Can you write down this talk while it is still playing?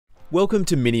Welcome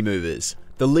to MiniMovers,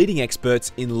 the leading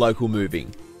experts in local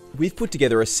moving. We've put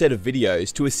together a set of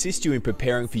videos to assist you in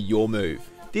preparing for your move.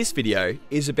 This video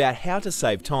is about how to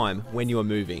save time when you are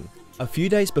moving. A few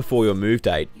days before your move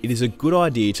date, it is a good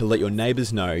idea to let your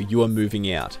neighbours know you are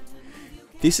moving out.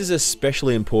 This is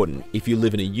especially important if you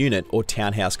live in a unit or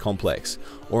townhouse complex,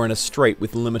 or in a street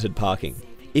with limited parking.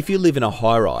 If you live in a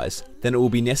high-rise, then it will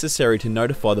be necessary to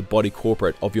notify the body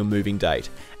corporate of your moving date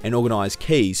and organise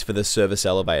keys for the service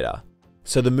elevator,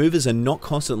 so the movers are not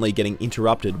constantly getting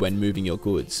interrupted when moving your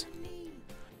goods.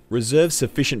 Reserve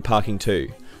sufficient parking too,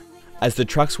 as the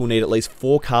trucks will need at least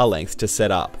 4 car lengths to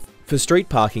set up. For street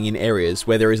parking in areas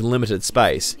where there is limited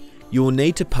space, you will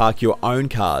need to park your own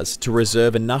cars to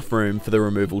reserve enough room for the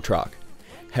removal truck.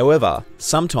 However,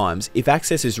 sometimes if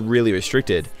access is really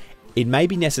restricted, it may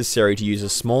be necessary to use a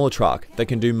smaller truck that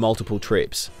can do multiple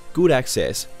trips. Good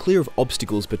access, clear of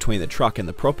obstacles between the truck and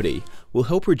the property, will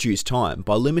help reduce time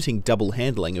by limiting double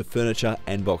handling of furniture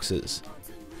and boxes.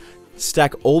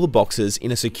 Stack all the boxes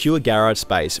in a secure garage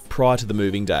space prior to the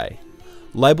moving day.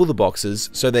 Label the boxes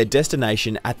so their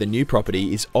destination at the new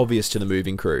property is obvious to the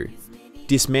moving crew.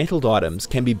 Dismantled items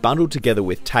can be bundled together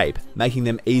with tape, making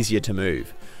them easier to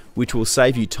move, which will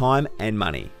save you time and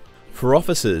money. For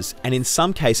offices, and in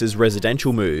some cases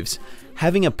residential moves,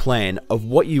 having a plan of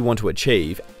what you want to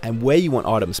achieve and where you want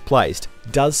items placed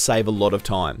does save a lot of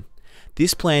time.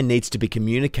 This plan needs to be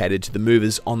communicated to the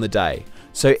movers on the day,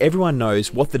 so everyone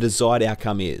knows what the desired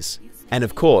outcome is. And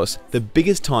of course, the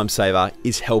biggest time saver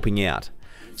is helping out.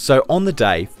 So on the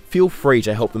day, feel free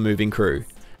to help the moving crew.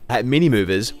 At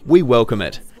MiniMovers, we welcome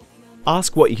it.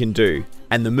 Ask what you can do,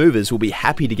 and the movers will be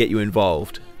happy to get you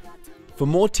involved. For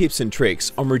more tips and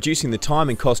tricks on reducing the time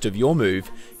and cost of your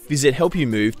move, visit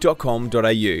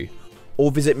helpyoumove.com.au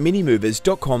or visit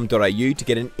minimovers.com.au to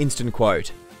get an instant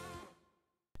quote.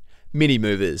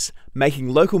 MiniMovers, making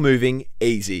local moving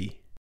easy.